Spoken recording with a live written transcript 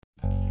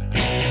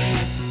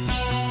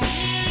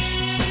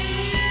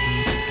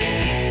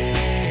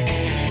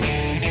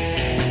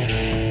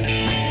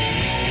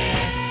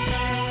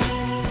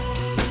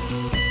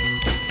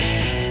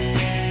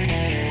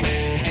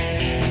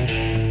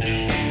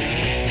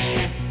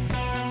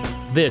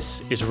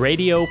This is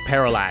Radio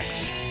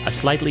Parallax, a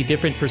slightly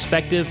different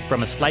perspective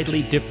from a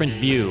slightly different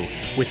view,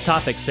 with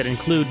topics that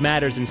include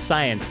matters in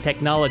science,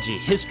 technology,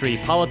 history,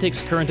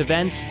 politics, current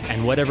events,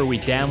 and whatever we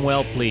damn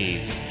well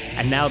please.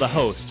 And now the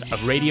host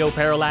of Radio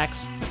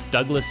Parallax,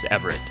 Douglas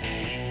Everett.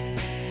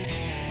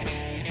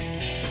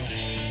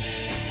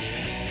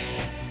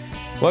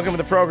 Welcome to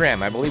the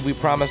program. I believe we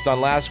promised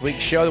on last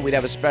week's show that we'd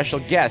have a special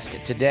guest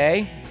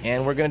today,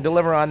 and we're going to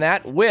deliver on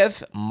that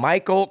with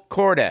Michael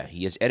Korda.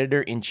 He is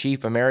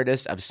Editor-in-Chief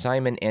Emeritus of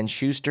Simon &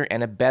 Schuster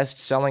and a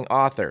best-selling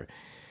author.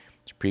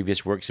 His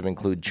previous works have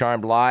included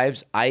Charmed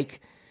Lives, Ike,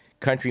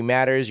 Country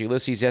Matters,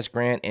 Ulysses S.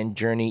 Grant, and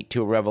Journey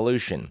to a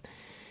Revolution.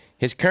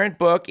 His current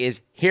book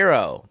is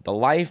Hero, The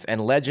Life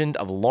and Legend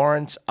of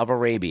Lawrence of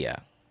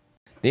Arabia.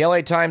 The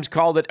LA Times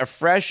called it a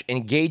fresh,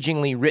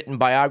 engagingly written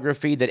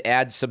biography that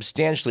adds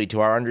substantially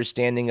to our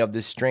understanding of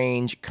the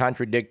strange,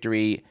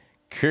 contradictory,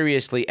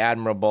 curiously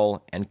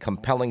admirable, and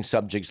compelling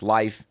subject's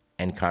life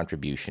and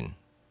contribution.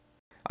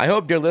 I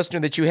hope, dear listener,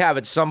 that you have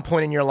at some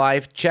point in your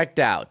life checked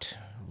out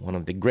one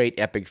of the great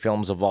epic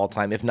films of all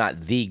time, if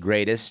not the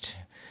greatest,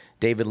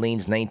 David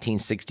Lean's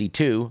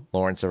 1962,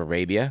 Lawrence of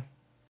Arabia.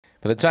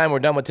 By the time we're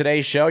done with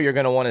today's show, you're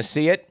going to want to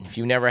see it, if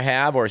you never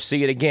have, or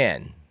see it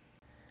again,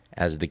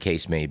 as the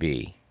case may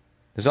be.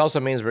 This also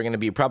means we're going to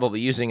be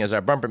probably using as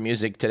our bumper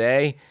music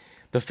today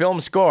the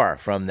film score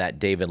from that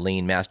David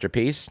Lean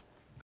masterpiece,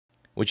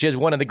 which is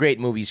one of the great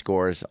movie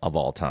scores of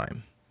all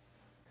time.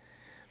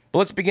 But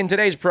let's begin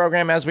today's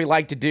program, as we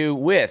like to do,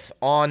 with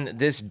on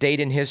this date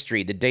in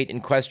history, the date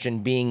in question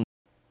being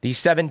the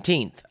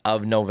 17th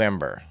of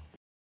November.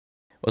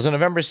 It was on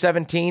November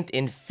 17th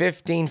in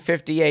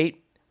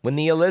 1558 when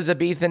the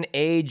Elizabethan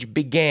age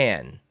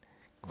began.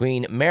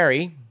 Queen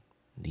Mary,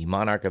 the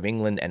monarch of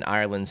England and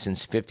Ireland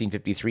since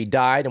 1553,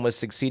 died and was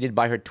succeeded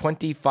by her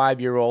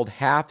 25-year-old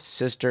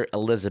half-sister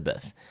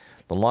Elizabeth.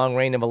 The long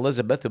reign of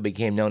Elizabeth, who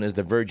became known as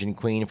the Virgin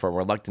Queen for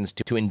reluctance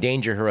to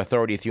endanger her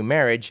authority through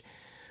marriage,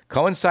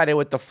 coincided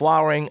with the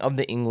flowering of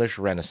the English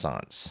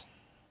Renaissance.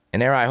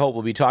 An era I hope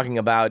we'll be talking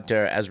about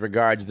as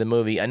regards the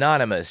movie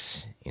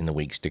Anonymous in the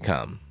weeks to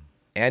come.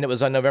 And it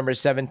was on November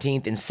 17th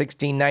in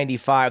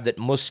 1695 that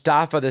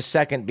Mustafa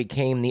II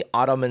became the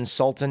Ottoman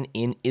Sultan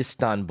in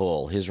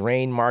Istanbul. His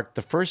reign marked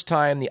the first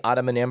time the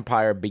Ottoman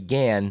Empire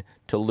began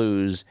to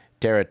lose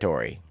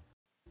territory.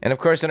 And of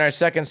course, in our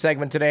second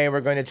segment today, we're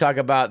going to talk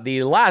about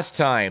the last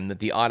time that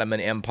the Ottoman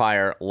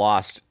Empire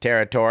lost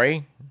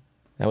territory.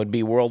 That would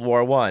be World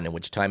War I, in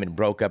which time it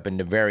broke up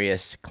into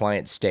various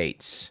client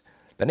states.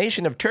 The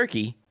nation of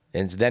Turkey,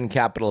 its then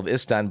capital of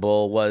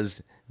Istanbul,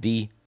 was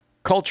the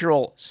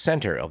cultural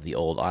center of the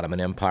old Ottoman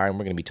Empire, and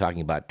we're going to be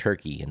talking about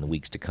Turkey in the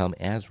weeks to come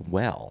as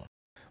well.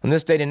 On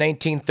this date in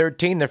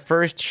 1913, the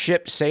first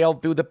ship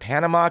sailed through the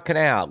Panama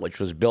Canal, which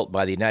was built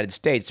by the United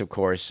States, of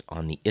course,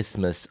 on the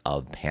Isthmus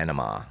of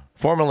Panama.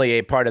 Formerly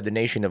a part of the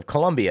nation of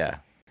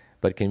Colombia,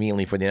 but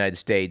conveniently for the United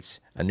States,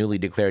 a newly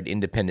declared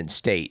independent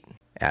state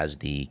as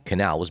the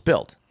canal was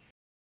built.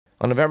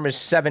 On November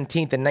 17th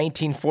in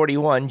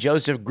 1941,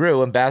 Joseph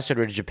Grew,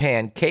 ambassador to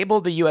Japan,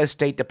 cabled the U.S.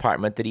 State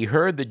Department that he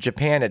heard that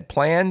Japan had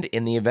planned,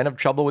 in the event of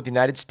trouble with the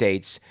United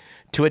States,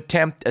 to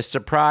attempt a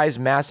surprise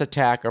mass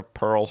attack of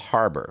Pearl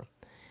Harbor.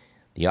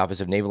 The Office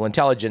of Naval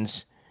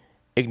Intelligence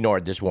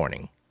ignored this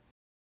warning.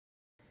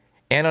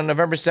 And on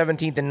November 17th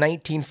in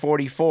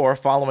 1944,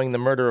 following the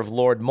murder of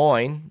Lord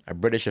Moyne, a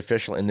British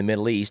official in the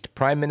Middle East,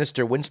 Prime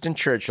Minister Winston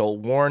Churchill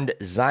warned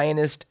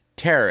Zionist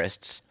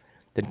terrorists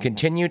that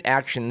continued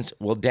actions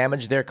will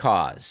damage their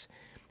cause,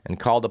 and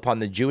called upon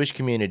the Jewish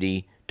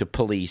community to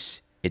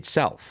police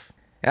itself.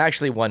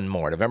 Actually, one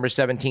more. November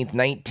 17,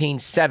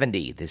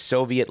 1970, the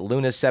Soviet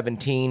Luna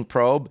 17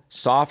 probe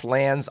soft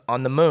lands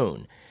on the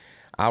moon.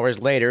 Hours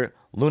later,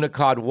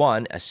 Lunokhod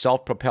 1, a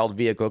self-propelled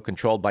vehicle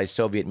controlled by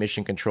Soviet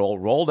Mission Control,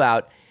 rolled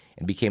out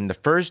and became the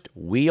first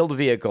wheeled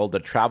vehicle to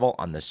travel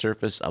on the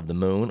surface of the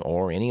moon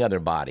or any other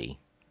body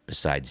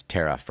besides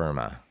terra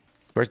firma.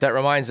 Of course, that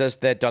reminds us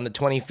that on the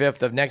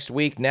 25th of next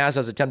week, NASA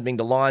is attempting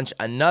to launch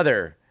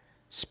another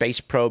space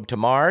probe to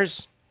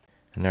Mars.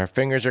 And our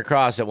fingers are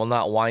crossed it will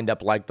not wind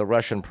up like the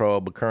Russian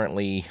probe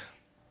currently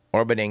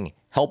orbiting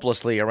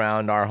helplessly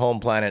around our home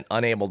planet,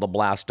 unable to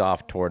blast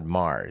off toward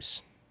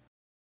Mars.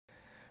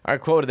 Our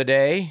quote of the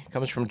day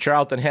comes from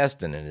Charlton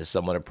Heston and is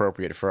somewhat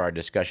appropriate for our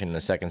discussion in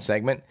the second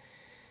segment.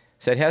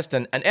 Said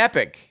Heston, "An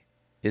epic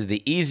is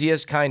the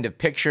easiest kind of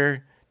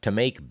picture to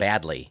make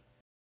badly."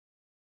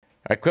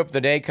 Our quip of the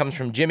day comes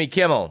from Jimmy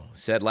Kimmel, who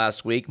said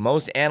last week,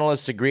 "Most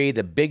analysts agree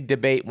the big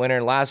debate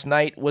winner last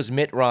night was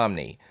Mitt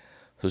Romney,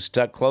 who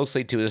stuck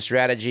closely to his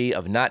strategy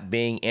of not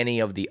being any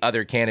of the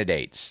other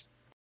candidates."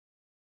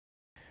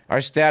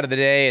 Our stat of the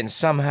day, and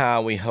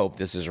somehow we hope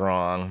this is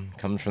wrong,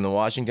 comes from the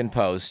Washington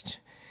Post,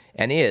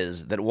 and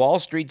is that Wall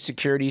Street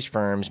securities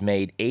firms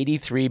made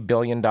 $83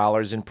 billion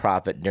in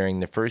profit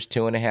during the first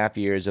 2.5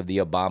 years of the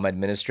Obama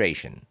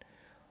administration,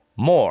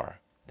 more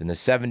than the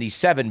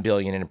 $77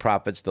 billion in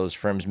profits those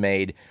firms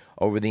made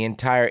over the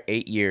entire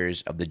 8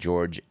 years of the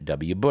George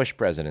W. Bush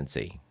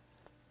presidency.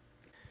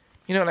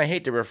 You know, and I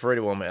hate to refer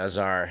to him as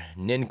our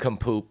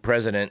nincompoop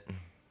president,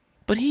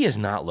 but he is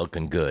not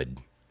looking good.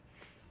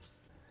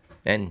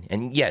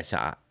 And yes,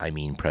 I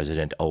mean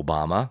President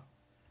Obama.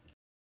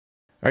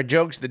 Our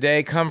jokes of the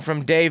day come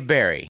from Dave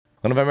Barry,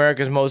 one of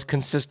America's most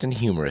consistent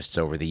humorists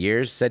over the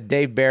years. Said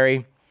Dave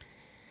Barry,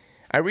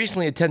 I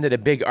recently attended a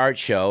big art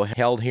show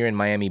held here in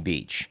Miami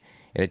Beach.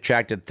 It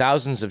attracted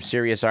thousands of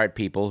serious art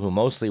people who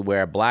mostly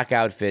wear black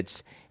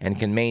outfits and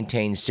can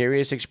maintain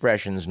serious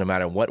expressions no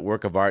matter what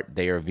work of art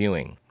they are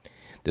viewing.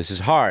 This is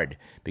hard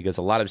because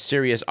a lot of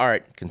serious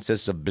art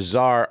consists of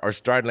bizarre or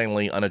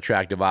startlingly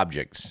unattractive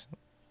objects.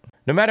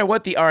 No matter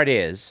what the art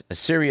is, a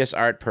serious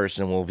art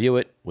person will view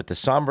it with the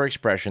somber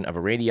expression of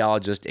a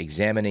radiologist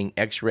examining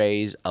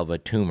x-rays of a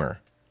tumor.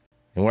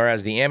 And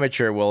whereas the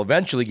amateur will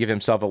eventually give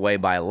himself away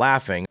by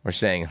laughing or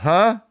saying,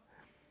 huh?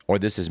 Or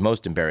this is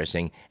most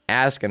embarrassing,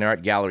 ask an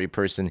art gallery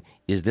person,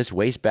 is this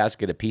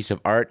wastebasket a piece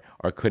of art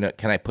or can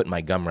I put my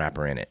gum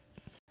wrapper in it?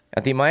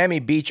 At the Miami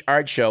Beach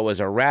Art Show was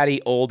a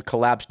ratty old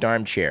collapsed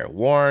armchair,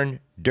 worn,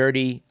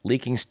 dirty,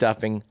 leaking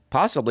stuffing,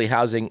 possibly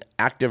housing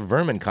active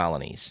vermin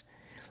colonies.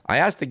 I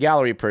asked the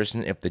gallery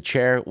person if the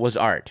chair was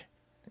art.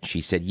 She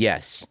said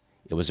yes.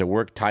 It was a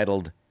work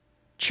titled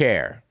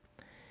Chair.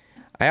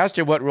 I asked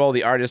her what role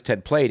the artist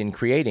had played in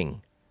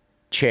creating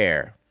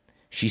Chair.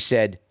 She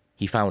said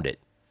he found it.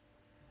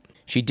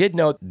 She did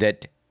note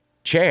that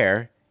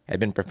Chair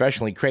had been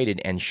professionally created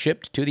and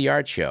shipped to the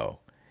art show.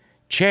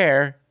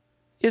 Chair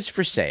is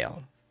for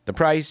sale. The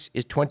price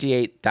is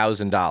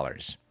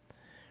 $28,000.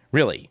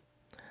 Really.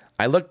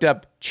 I looked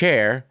up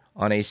Chair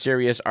on a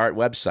serious art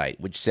website,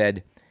 which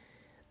said,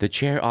 the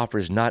chair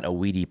offers not a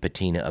weedy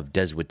patina of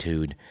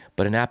desuetude,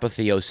 but an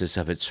apotheosis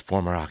of its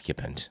former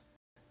occupant.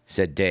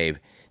 Said Dave,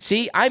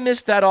 see, I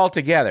missed that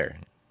altogether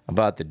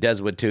about the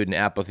desuetude and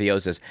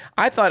apotheosis.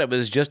 I thought it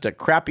was just a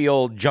crappy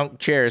old junk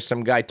chair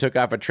some guy took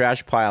off a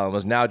trash pile and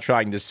was now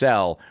trying to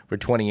sell for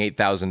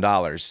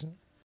 $28,000.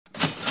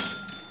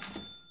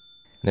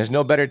 There's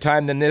no better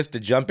time than this to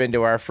jump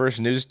into our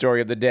first news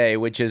story of the day,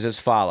 which is as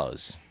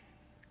follows.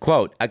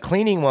 Quote, a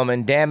cleaning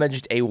woman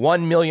damaged a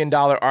 $1 million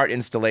art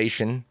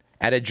installation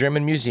at a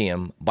German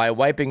museum by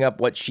wiping up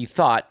what she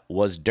thought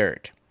was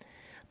dirt.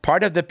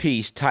 Part of the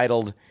piece,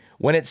 titled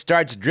When It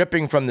Starts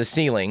Dripping from the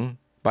Ceiling,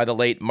 by the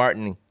late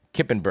Martin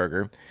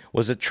Kippenberger,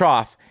 was a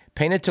trough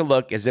painted to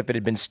look as if it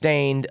had been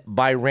stained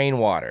by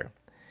rainwater.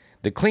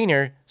 The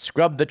cleaner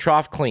scrubbed the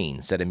trough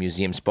clean, said a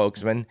museum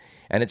spokesman,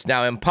 and it's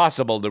now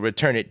impossible to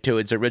return it to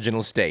its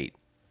original state.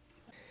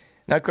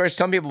 Now, of course,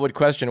 some people would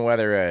question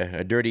whether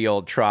a dirty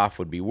old trough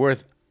would be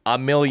worth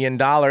 $1 million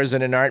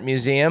in an art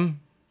museum,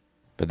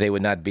 but they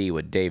would not be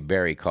what Dave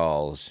Barry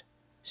calls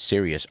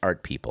serious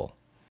art people.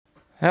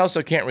 I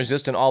also can't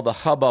resist in all the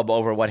hubbub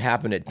over what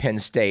happened at Penn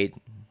State,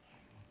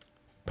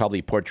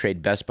 probably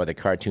portrayed best by the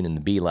cartoon in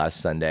the Bee last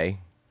Sunday,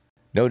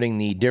 noting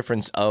the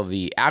difference of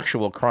the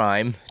actual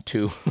crime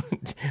to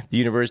the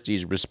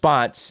university's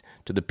response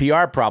to the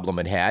PR problem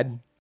it had.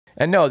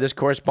 And no, this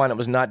correspondent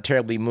was not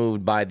terribly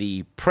moved by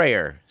the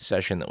prayer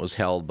session that was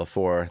held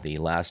before the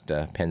last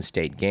Penn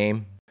State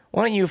game.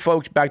 Why don't you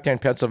folks back there in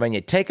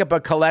Pennsylvania take up a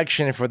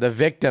collection for the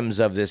victims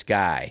of this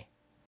guy?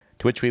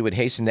 To which we would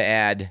hasten to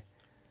add,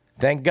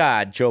 thank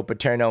God Joe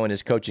Paterno and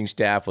his coaching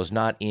staff was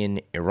not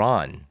in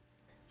Iran,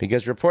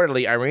 because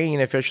reportedly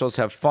Iranian officials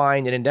have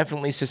fined and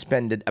indefinitely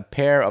suspended a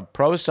pair of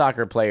pro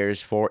soccer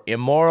players for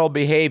immoral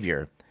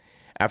behavior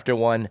after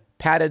one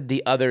patted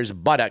the other's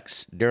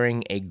buttocks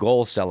during a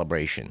goal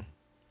celebration.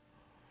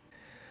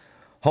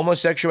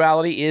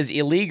 Homosexuality is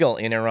illegal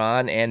in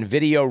Iran, and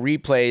video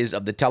replays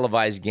of the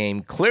televised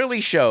game clearly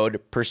showed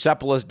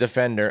Persepolis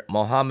defender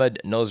Mohammad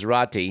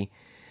Nosrati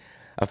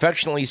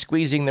affectionately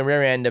squeezing the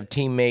rear end of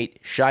teammate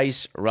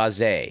Shais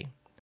Razeh.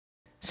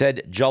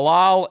 Said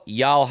Jalal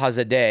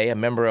Yalhazadeh, a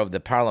member of the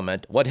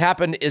parliament, what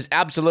happened is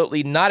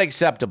absolutely not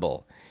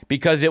acceptable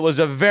because it was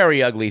a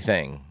very ugly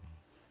thing.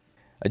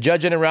 A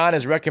judge in Iran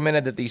has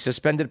recommended that the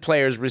suspended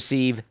players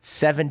receive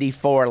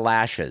 74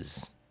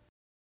 lashes.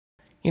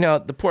 You know,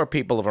 the poor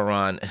people of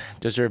Iran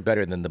deserve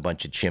better than the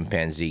bunch of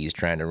chimpanzees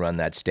trying to run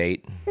that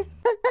state.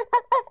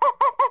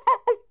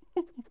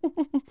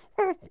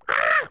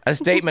 A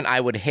statement I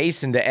would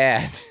hasten to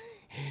add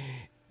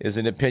is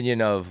an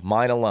opinion of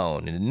mine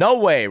alone. In no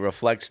way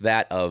reflects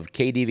that of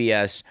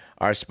KDVS,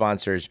 our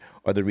sponsors,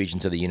 or the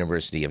Regents of the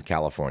University of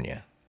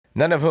California.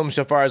 None of whom,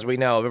 so far as we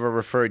know, have ever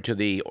referred to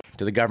the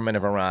government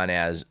of Iran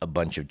as a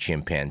bunch of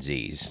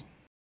chimpanzees.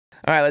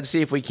 All right, let's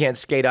see if we can't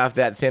skate off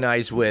that thin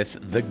ice with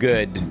the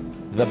good,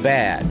 the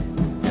bad,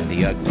 and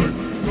the ugly.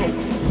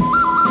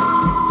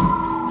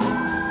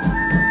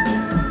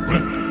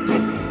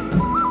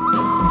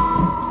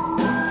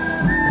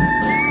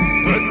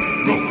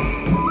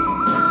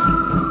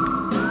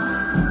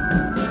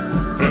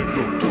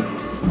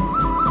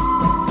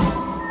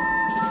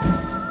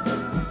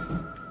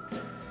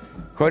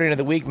 According to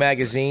the Week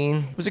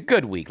magazine, it was a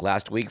good week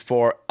last week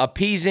for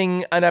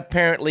appeasing an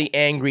apparently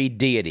angry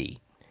deity,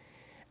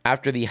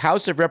 after the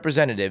House of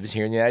Representatives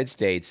here in the United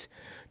States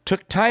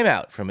took time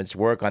out from its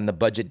work on the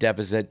budget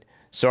deficit,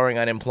 soaring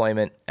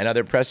unemployment, and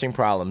other pressing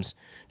problems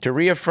to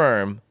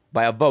reaffirm,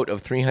 by a vote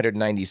of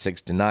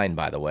 396 to 9,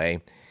 by the way,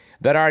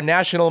 that our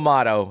national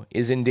motto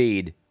is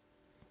indeed,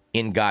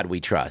 "In God We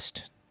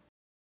Trust."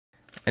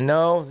 And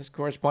no, this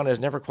correspondent has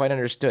never quite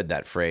understood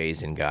that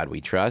phrase, "In God We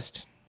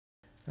Trust."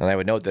 And I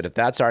would note that if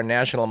that's our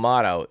national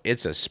motto,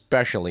 it's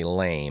especially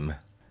lame.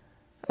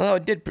 Although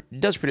it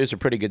does produce a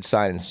pretty good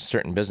sign in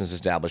certain business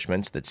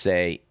establishments that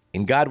say,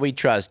 "In God we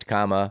trust,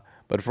 comma,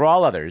 but for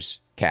all others,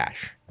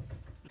 cash."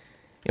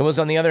 It was,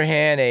 on the other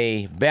hand,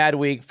 a bad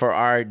week for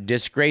our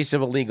disgrace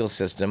of a legal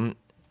system,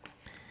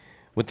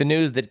 with the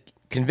news that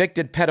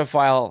convicted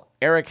pedophile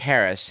Eric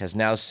Harris has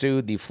now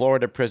sued the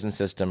Florida prison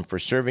system for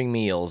serving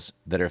meals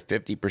that are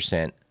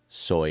 50%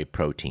 soy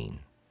protein.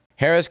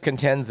 Harris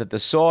contends that the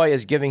soy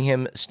is giving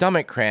him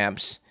stomach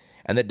cramps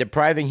and that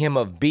depriving him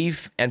of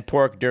beef and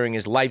pork during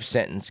his life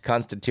sentence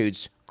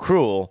constitutes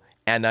cruel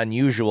and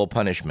unusual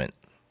punishment.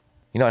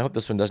 I hope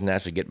this one doesn't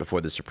actually get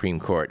before the Supreme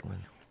Court.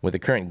 With the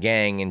current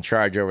gang in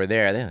charge over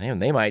there,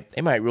 they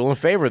might rule in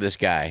favor of this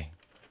guy.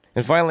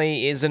 And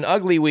finally, is an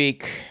ugly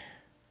week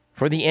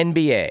for the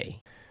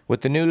NBA,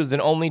 with the news that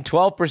only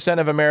 12%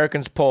 of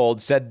Americans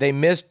polled said they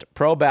missed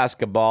pro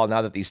basketball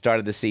now that the start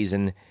of the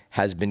season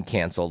has been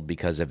canceled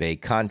because of a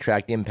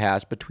contract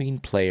impasse between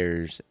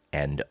players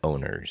and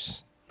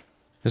owners.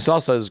 This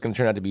also is going to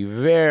turn out to be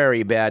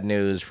very bad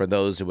news for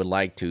those who would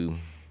like to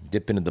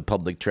dip into the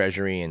public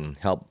treasury and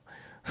help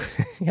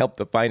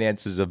the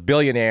finances of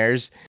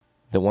billionaires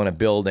that want to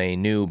build a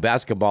new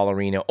basketball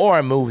arena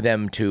or move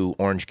them to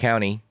Orange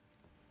County.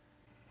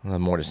 I'll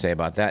have more to say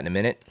about that in a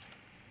minute.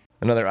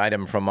 Another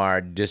item from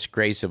our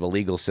disgrace of a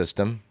legal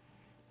system.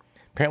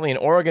 Apparently, an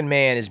Oregon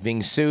man is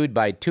being sued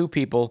by two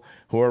people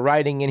who were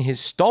riding in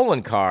his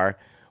stolen car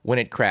when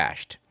it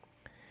crashed.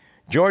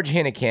 George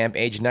Hinnekamp,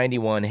 age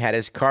 91, had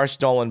his car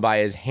stolen by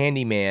his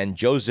handyman,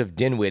 Joseph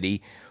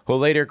Dinwiddie, who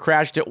later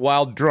crashed it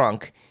while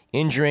drunk,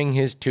 injuring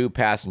his two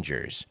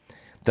passengers.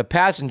 The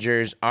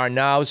passengers are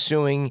now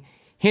suing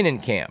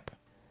Hinnekamp.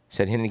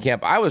 Said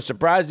Hinnekamp, "I was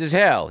surprised as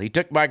hell. He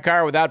took my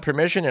car without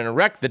permission and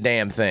wrecked the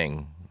damn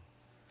thing."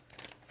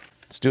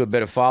 Let's do a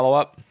bit of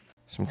follow-up.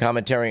 Some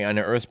commentary on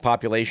the Earth's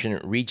population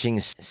reaching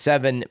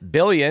 7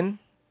 billion.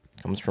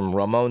 Comes from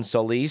Ramon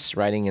Solis,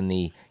 writing in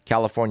the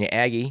California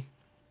Aggie.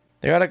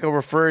 The article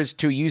refers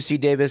to UC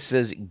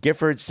Davis's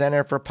Gifford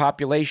Center for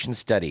Population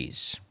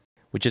Studies,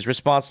 which is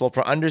responsible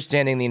for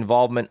understanding the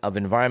involvement of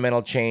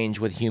environmental change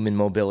with human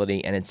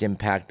mobility and its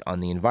impact on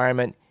the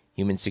environment,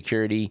 human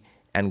security,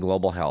 and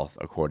global health,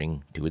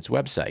 according to its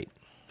website.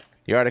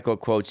 The article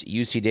quotes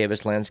UC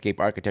Davis landscape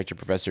architecture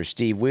professor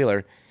Steve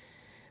Wheeler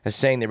as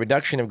saying the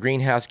reduction of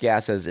greenhouse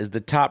gases is the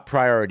top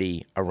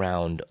priority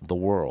around the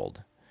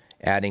world,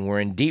 adding, "We're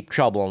in deep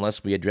trouble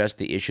unless we address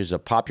the issues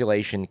of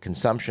population,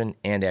 consumption,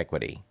 and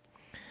equity."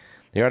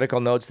 The article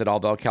notes that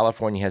although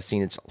California has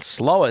seen its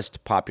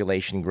slowest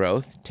population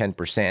growth,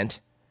 10%,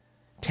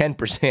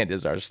 10%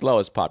 is our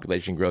slowest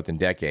population growth in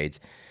decades.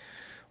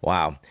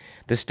 Wow.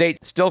 The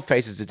state still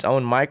faces its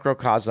own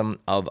microcosm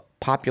of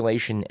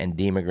population and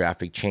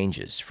demographic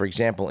changes. For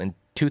example, in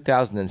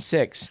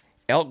 2006,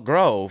 Elk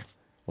Grove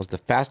was the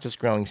fastest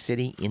growing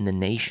city in the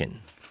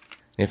nation.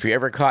 If you're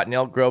ever caught in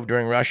Elk Grove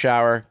during rush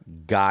hour,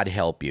 God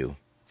help you.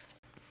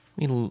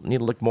 We need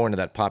to look more into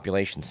that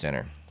population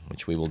center,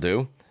 which we will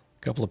do.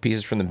 A couple of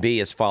pieces from the Bee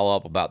as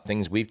follow-up about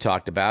things we've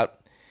talked about,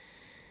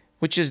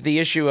 which is the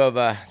issue of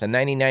the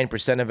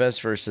 99% of us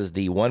versus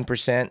the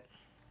 1%,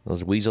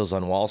 those weasels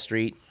on Wall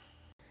Street.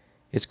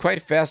 It's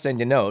quite fascinating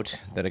to note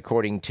that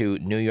according to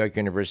New York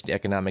University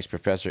economics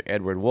professor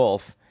Edward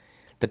Wolf,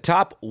 the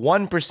top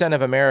 1%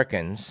 of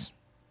Americans,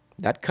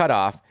 that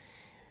cutoff,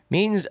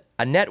 means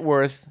a net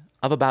worth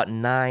of about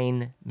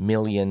 $9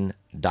 million.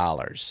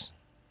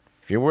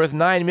 If you're worth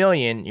 $9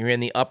 million, you're in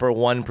the upper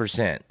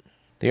 1%.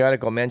 The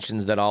article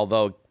mentions that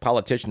although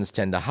politicians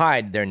tend to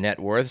hide their net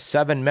worth,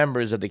 7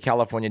 members of the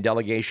California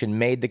delegation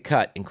made the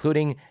cut,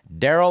 including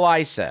Darrell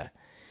Issa,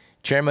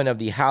 chairman of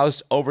the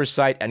House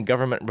Oversight and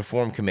Government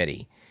Reform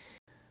Committee.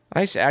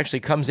 Issa actually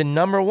comes in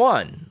number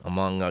 1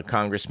 among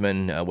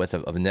congressmen with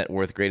a net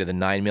worth greater than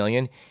 $9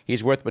 million.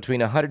 He's worth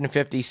between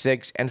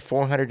 $156 and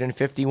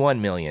 $451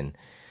 million,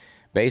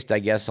 based, I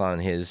guess, on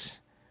his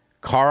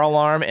car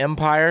alarm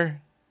empire.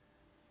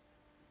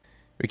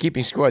 We're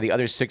keeping score. The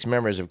other 6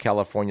 members of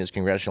California's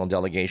congressional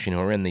delegation who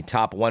are in the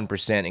top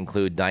 1%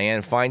 include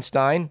Dianne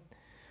Feinstein,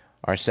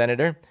 our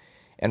senator,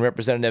 and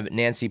Representative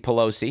Nancy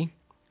Pelosi,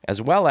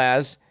 as well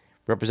as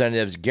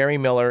Representatives Gary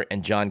Miller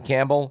and John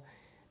Campbell,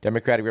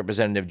 Democratic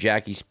Representative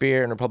Jackie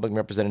Speer, and Republican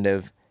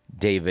Representative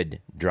David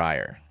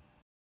Dreyer.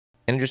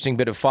 An interesting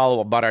bit of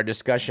follow-up about our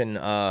discussion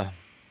on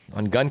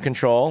gun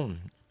control,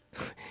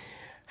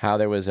 how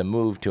there was a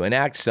move to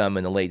enact some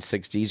in the late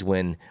 60s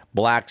when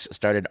blacks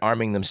started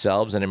arming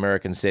themselves in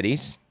American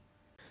cities.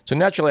 So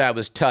naturally, I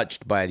was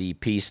touched by the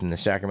piece in the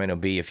Sacramento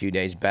Bee a few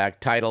days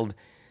back titled,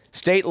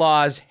 "State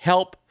Laws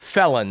Help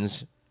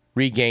Felons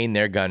Regain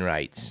Their Gun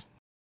Rights."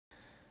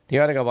 The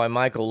article by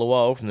Michael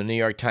Luo from the New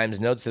York Times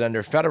notes that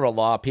under federal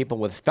law, people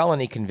with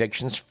felony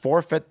convictions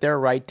forfeit their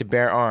right to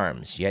bear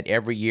arms. Yet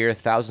every year,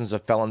 thousands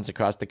of felons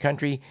across the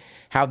country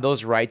have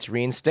those rights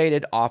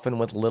reinstated, often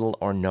with little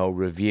or no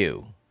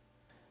review.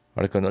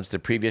 Article notes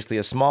that previously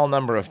a small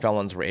number of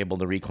felons were able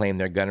to reclaim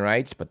their gun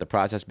rights, but the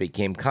process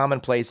became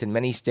commonplace in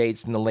many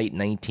states in the late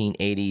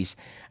 1980s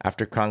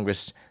after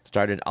Congress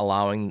started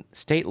allowing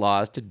state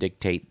laws to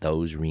dictate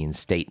those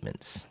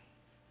reinstatements.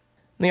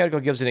 The article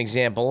gives an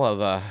example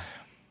of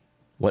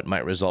what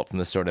might result from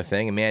this sort of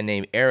thing. A man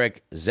named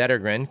Eric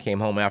Zettergren came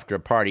home after a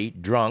party,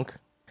 drunk,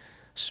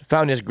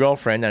 found his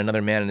girlfriend and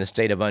another man in a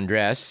state of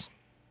undress,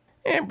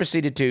 and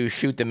proceeded to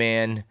shoot the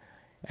man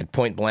at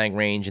point-blank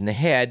range in the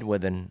head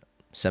with an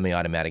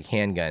semi-automatic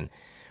handgun.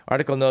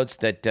 Article notes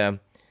that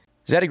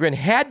Zettergren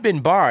had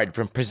been barred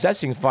from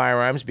possessing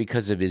firearms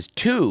because of his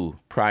 2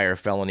 prior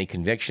felony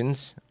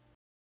convictions.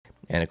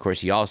 And, of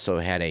course, he also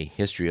had a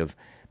history of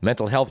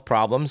mental health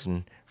problems,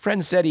 and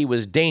friends said he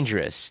was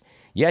dangerous.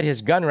 Yet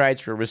his gun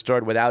rights were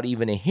restored without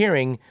even a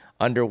hearing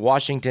under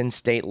Washington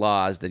state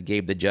laws that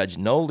gave the judge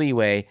no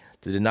leeway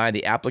to deny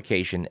the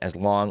application as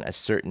long as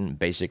certain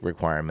basic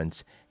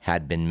requirements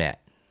had been met.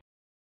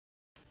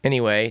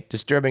 Anyway,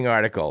 disturbing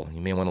article. You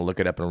may want to look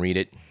it up and read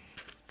it.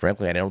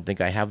 Frankly, I don't think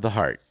I have the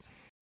heart.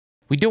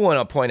 We do want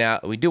to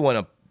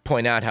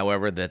point out,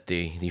 however, that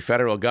the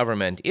federal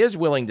government is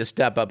willing to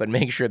step up and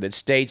make sure that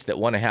states that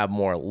want to have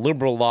more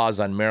liberal laws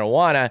on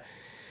marijuana,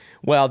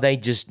 well, they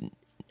just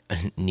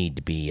need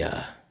to be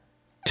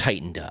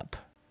tightened up.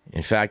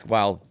 In fact,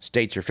 while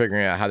states are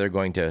figuring out how they're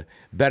going to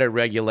better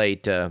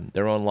regulate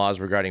their own laws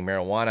regarding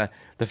marijuana,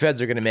 the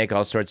feds are going to make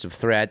all sorts of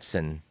threats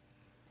and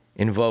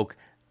invoke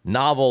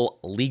novel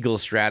legal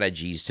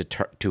strategies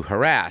to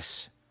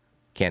harass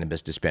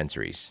cannabis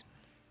dispensaries.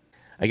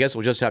 I guess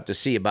we'll just have to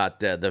see about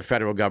the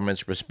federal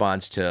government's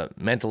response to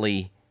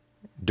mentally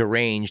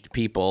deranged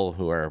people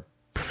who are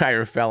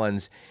prior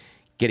felons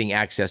getting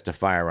access to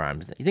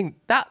firearms. You think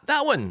that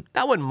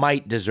one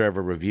might deserve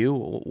a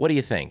review? What do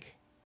you think?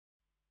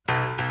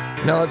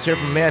 Now let's hear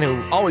from a man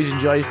who always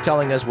enjoys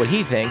telling us what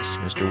he thinks,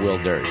 Mr. Will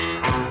Durst.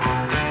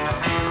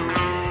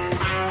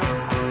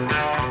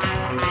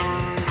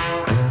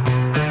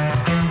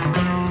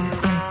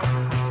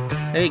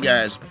 Hey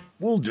guys,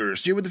 Will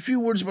Durst here with a few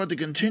words about the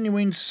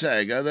continuing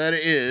saga that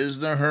is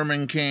the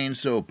Herman Cain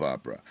soap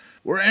opera.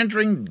 We're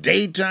entering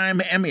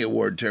daytime Emmy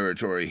Award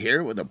territory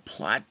here with a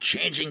plot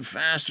changing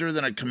faster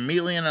than a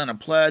chameleon on a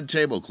plaid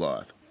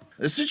tablecloth.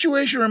 The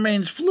situation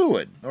remains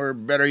fluid, or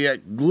better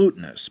yet,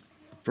 glutinous.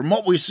 From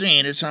what we've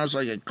seen, it sounds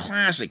like a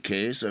classic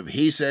case of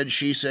he said,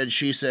 she said,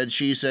 she said,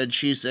 she said,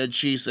 she said,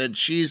 she said,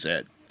 she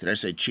said. Did I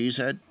say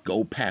cheesehead?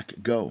 Go Pack,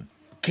 go.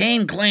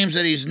 Cain claims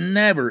that he's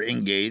never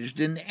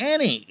engaged in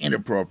any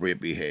inappropriate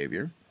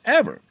behavior,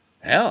 ever.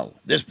 Hell,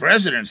 this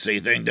presidency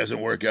thing doesn't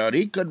work out.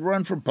 He could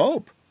run for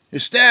pope.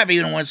 His staff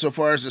even went so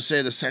far as to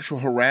say the sexual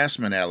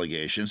harassment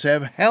allegations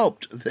have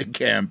helped the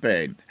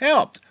campaign.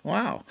 Helped?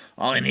 Wow.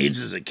 All he needs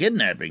is a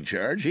kidnapping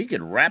charge. He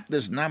could wrap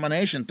this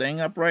nomination thing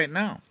up right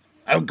now.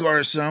 Of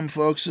course, some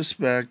folks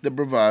suspect the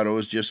bravado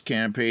is just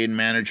campaign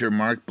manager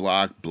Mark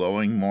Block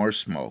blowing more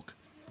smoke.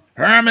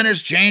 Herman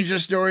has changed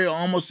the story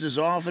almost as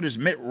often as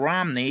Mitt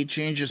Romney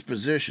changes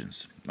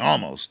positions.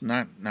 Almost,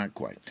 not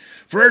quite.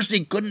 First,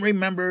 he couldn't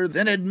remember,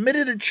 then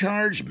admitted a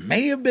charge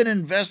may have been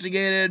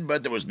investigated,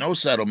 but there was no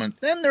settlement.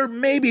 Then there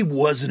maybe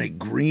was an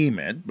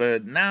agreement,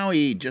 but now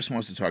he just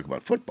wants to talk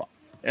about football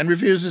and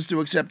refuses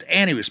to accept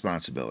any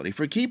responsibility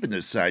for keeping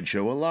this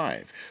sideshow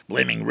alive,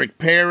 blaming Rick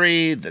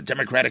Perry, the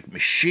Democratic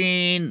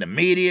machine, the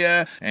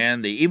media,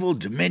 and the evil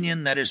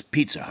dominion that is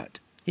Pizza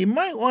Hut. He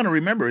might want to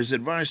remember his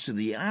advice to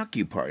the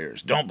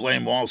occupiers. Don't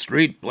blame Wall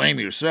Street,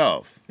 blame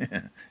yourself.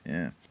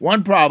 Yeah.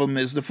 One problem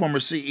is the former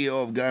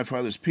CEO of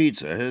Godfather's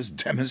Pizza has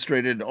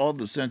demonstrated all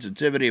the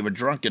sensitivity of a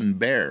drunken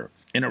bear.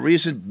 In a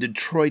recent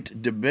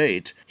Detroit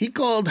debate, he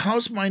called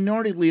House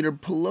Minority Leader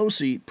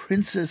Pelosi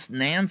Princess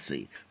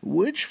Nancy,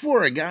 which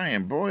for a guy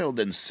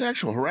embroiled in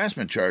sexual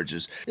harassment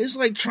charges is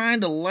like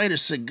trying to light a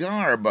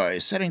cigar by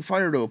setting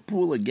fire to a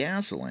pool of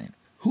gasoline.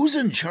 Who's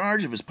in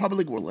charge of his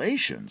public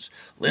relations?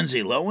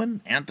 Lindsay Lohan?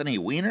 Anthony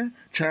Weiner?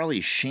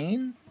 Charlie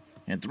Sheen?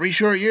 In 3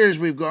 short years,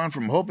 we've gone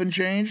from hope and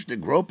change to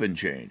grope and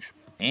change.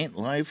 Ain't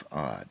life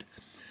odd?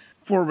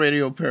 For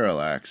Radio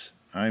Parallax,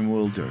 I'm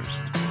Will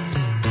Durst.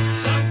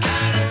 Some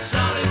kind of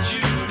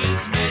solitude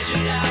is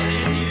measured out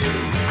in you.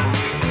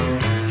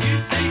 You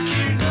think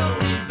you know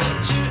it, but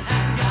you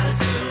ain't got a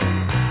clue.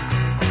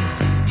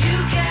 You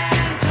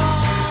can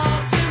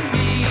talk to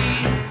me.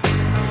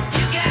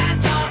 You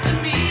can talk to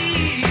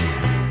me.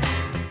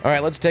 All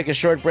right, let's take a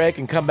short break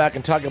and come back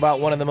and talk about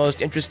one of the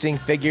most interesting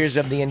figures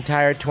of the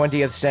entire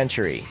 20th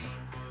century,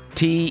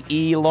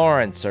 T.E.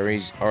 Lawrence, or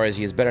as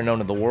he is better known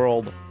to the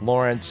world,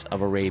 Lawrence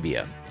of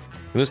Arabia.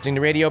 You're listening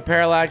to Radio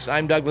Parallax.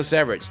 I'm Douglas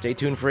Everett. Stay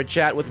tuned for a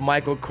chat with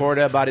Michael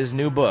Korda about his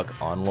new book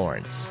on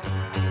Lawrence.